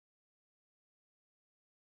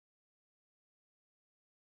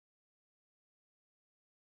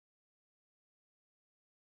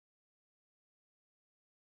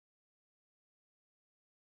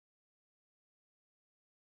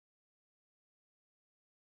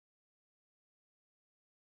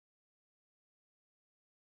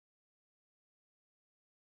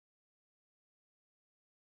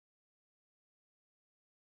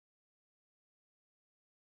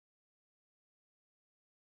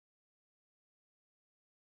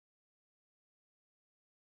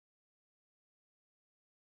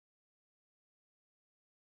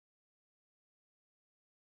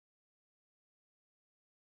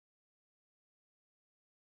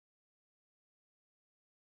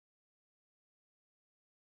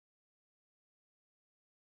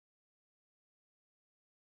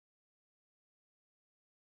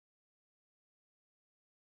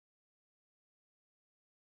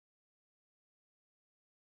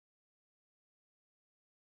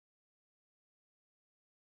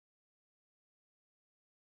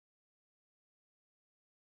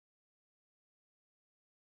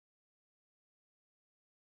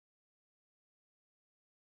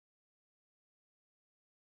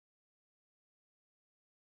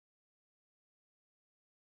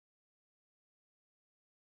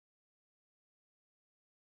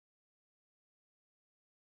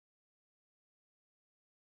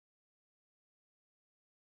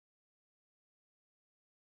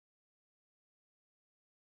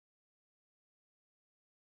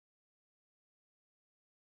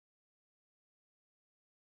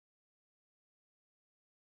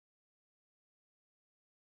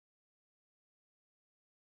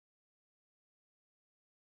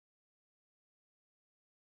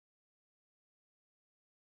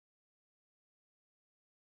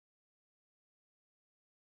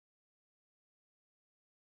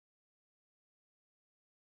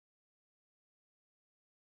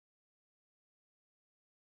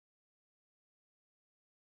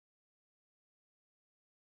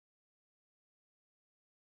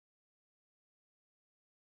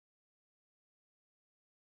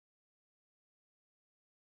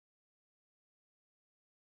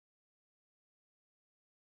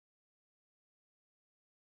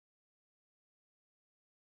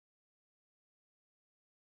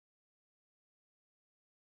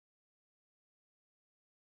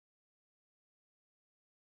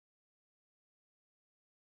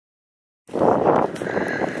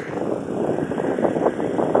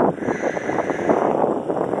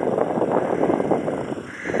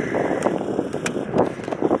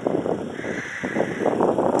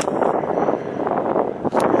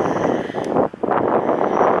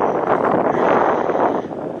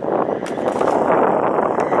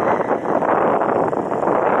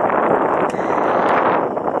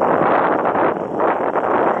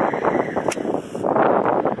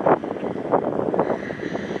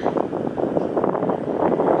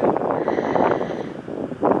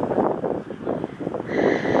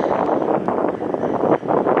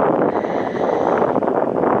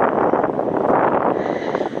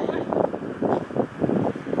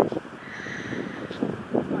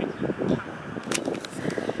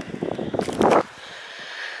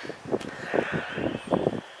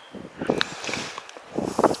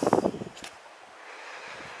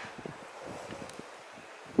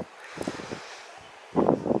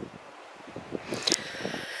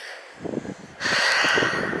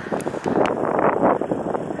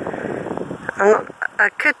I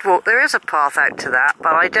could walk, there is a path out to that,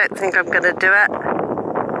 but I don't think I'm going to do it.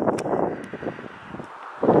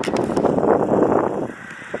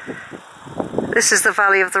 This is the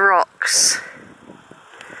Valley of the Rocks.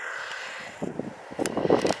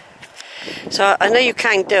 So I know you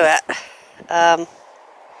can do it.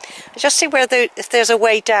 Just see where if there's a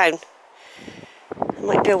way down. There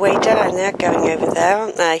might be a way down there going over there,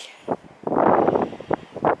 aren't they?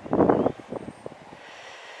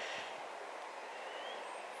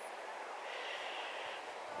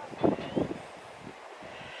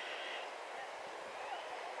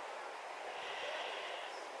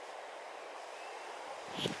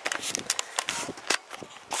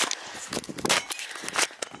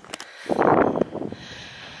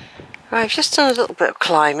 Right, I've just done a little bit of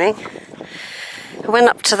climbing. I went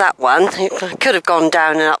up to that one. I could have gone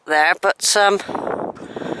down and up there, but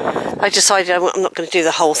I decided I'm not going to do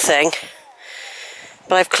the whole thing.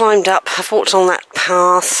 But I've climbed up, I've walked on that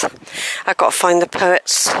path. I've got to find the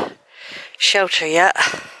poet's shelter yet.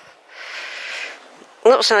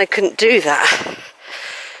 I'm not saying I couldn't do that.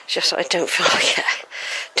 It's just that I don't feel like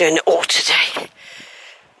doing it all today.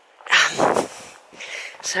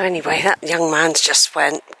 So anyway, that young man's just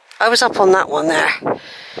went. I was up on that one there.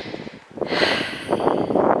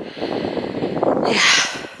 Yeah.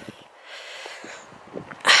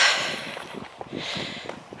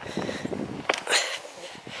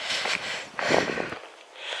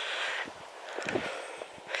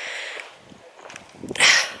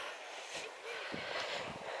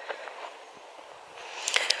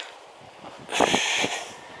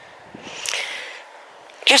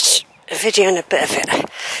 Just videoing a bit of it.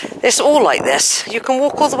 It's all like this. You can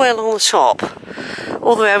walk all the way along the top.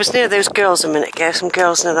 All the way. I was near those girls a minute ago. Some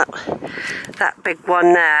girls near that big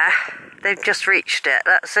one there. They've just reached it.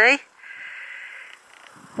 Let's see.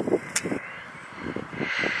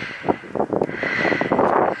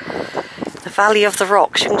 The Valley of the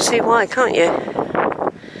Rocks. You can see why, can't you?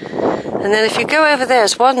 And then if you go over there,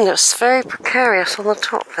 there's one that's very precarious on the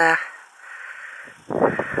top there.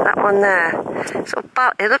 That one there.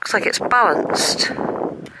 It looks like it's balanced.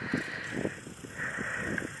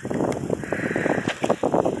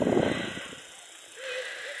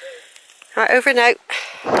 Right, over and out.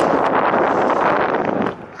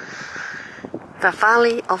 The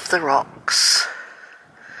Valley of the Rocks.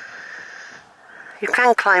 You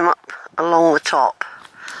can climb up along the top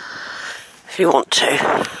if you want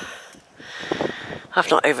to. I've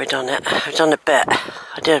not overdone it. I've done a bit.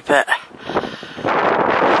 I did a bit.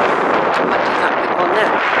 I might do that big one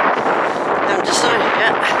there. I haven't decided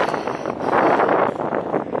yet.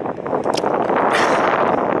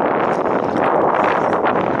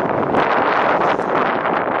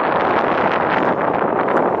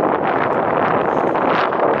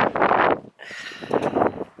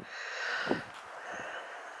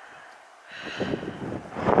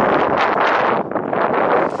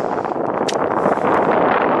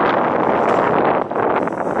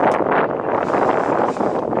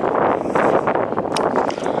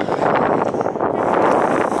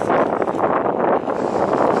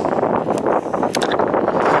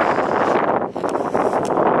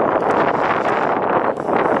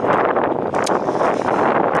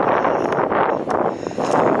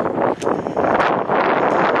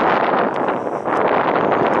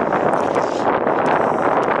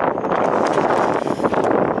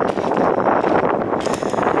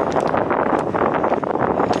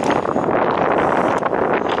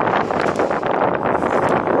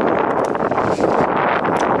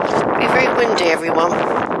 Everyone.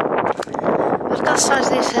 Look at the size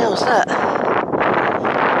of these hills, look.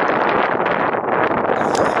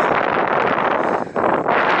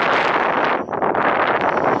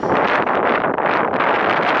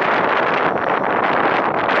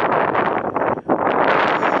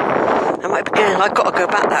 I might be going, I've got to go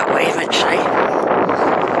back that way eventually.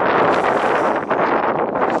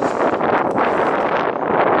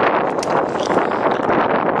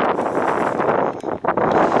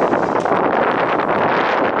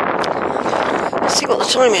 See what the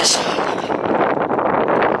time is.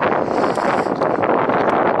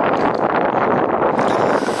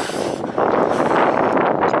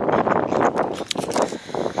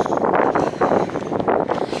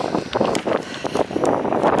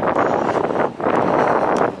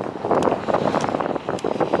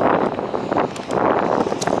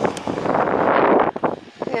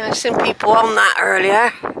 Yeah, I've seen people on that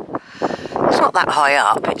earlier. It's not that high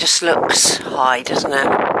up, it just looks high, doesn't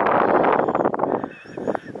it?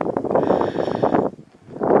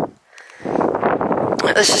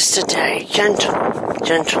 This is today, gentle.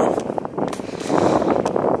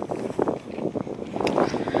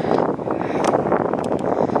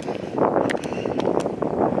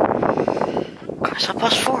 It's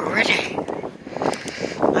 4:30 already.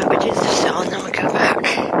 Right, we do this on, then we go back.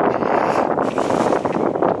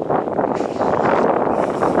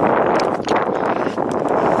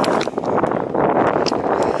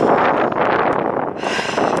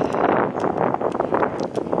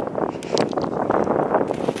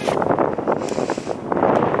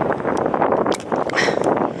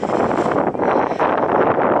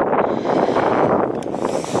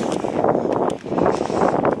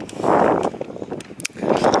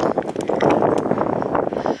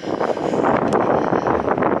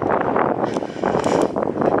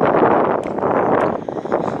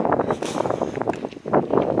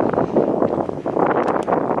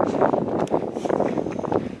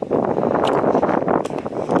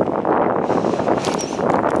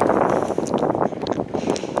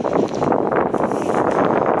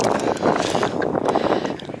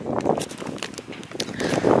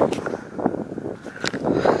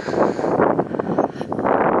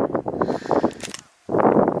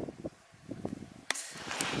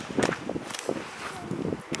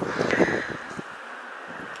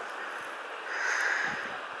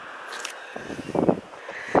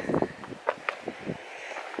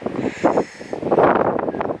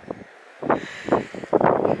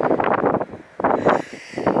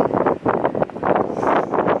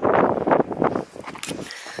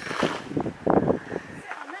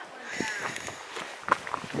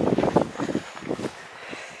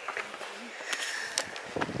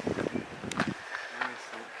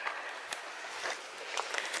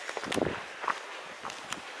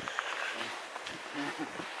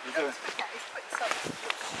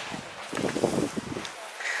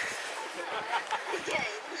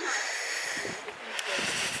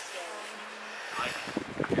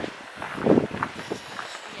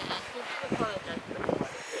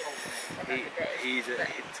 He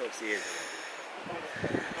talks to you.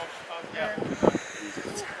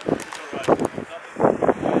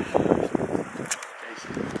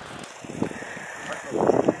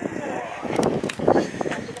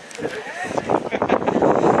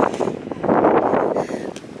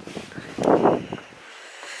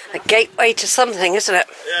 A gateway to something, isn't it?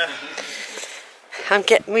 Yeah. I'm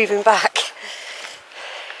moving back.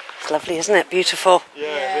 It's lovely, isn't it? Beautiful.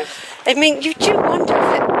 Yeah. I mean, you do wonder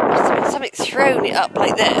if it must have been something thrown it up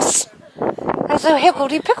like this. It's so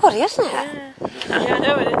higgledy-piggledy, isn't it? Yeah, I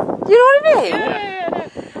know it is. You know what I mean? Yeah,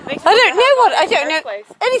 I know. I don't know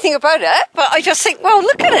anything about it, but I just think, well,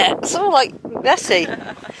 look at it. It's all like messy.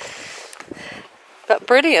 But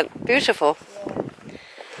brilliant, beautiful.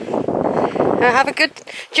 Now have a good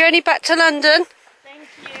journey back to London. Thank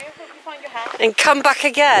you. Hope you find your hat. And come back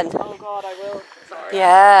again. Oh God, I will. Sorry.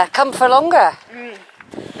 Yeah, come for longer.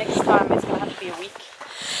 Next time it's going to have to be a week.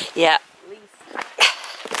 Yeah. At least.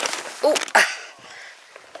 Oh.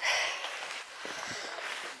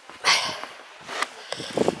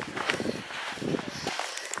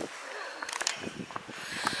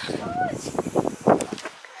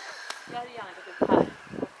 Jag hade gärna gått upp här.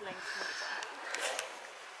 Och längst mot.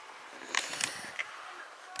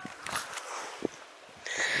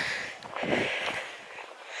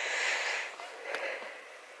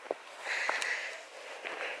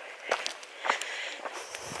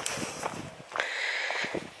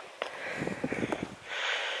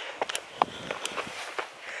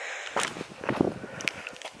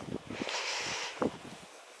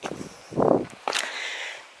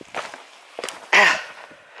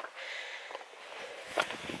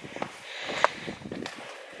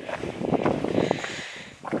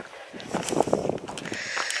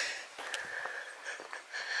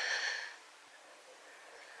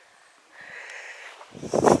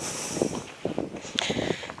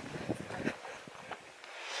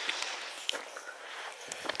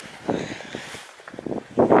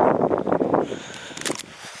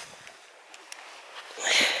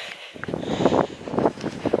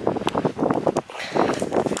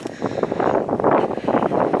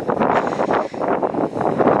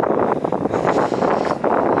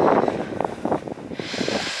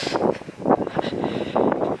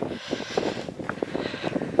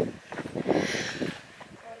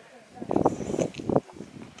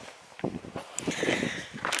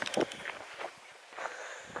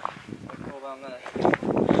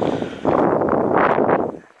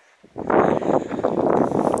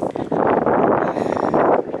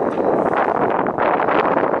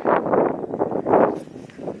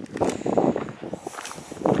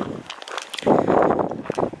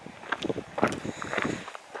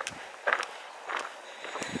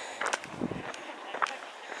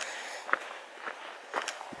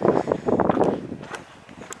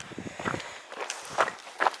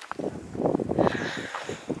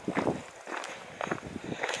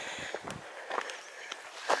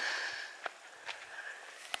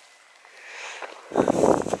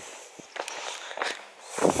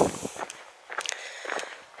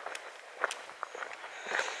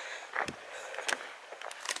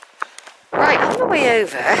 the way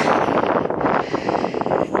over,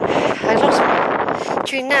 I lost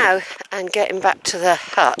between now and getting back to the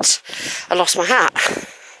hut. I lost my hat.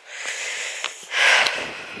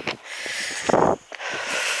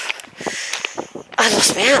 I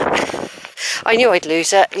lost my hat. I knew I'd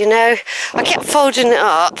lose it, you know. I kept folding it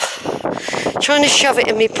up, trying to shove it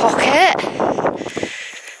in my pocket.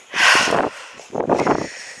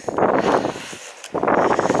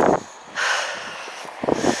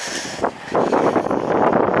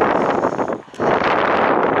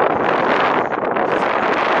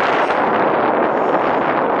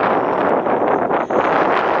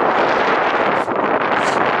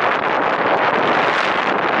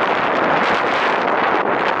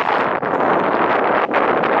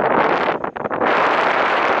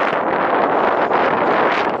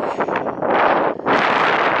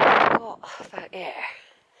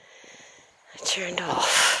 Turned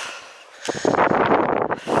off.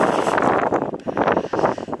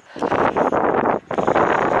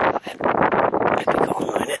 It'd be gone,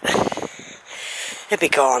 won't it? It'd be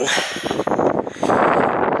gone.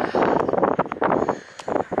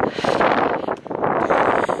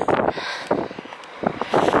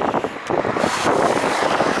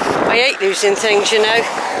 I hate losing things, you know.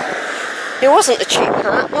 It wasn't a cheap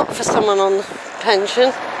hat, not for someone on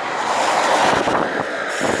pension.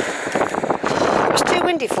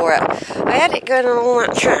 Windy for it. I had it going along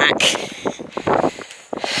that track.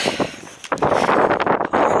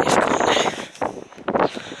 Oh, it's gone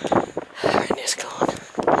now. And it's gone.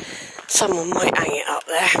 Someone might hang it up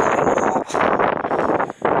there, might not.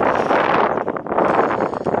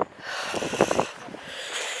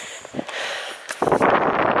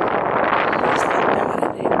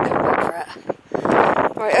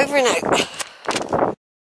 Right, over and out.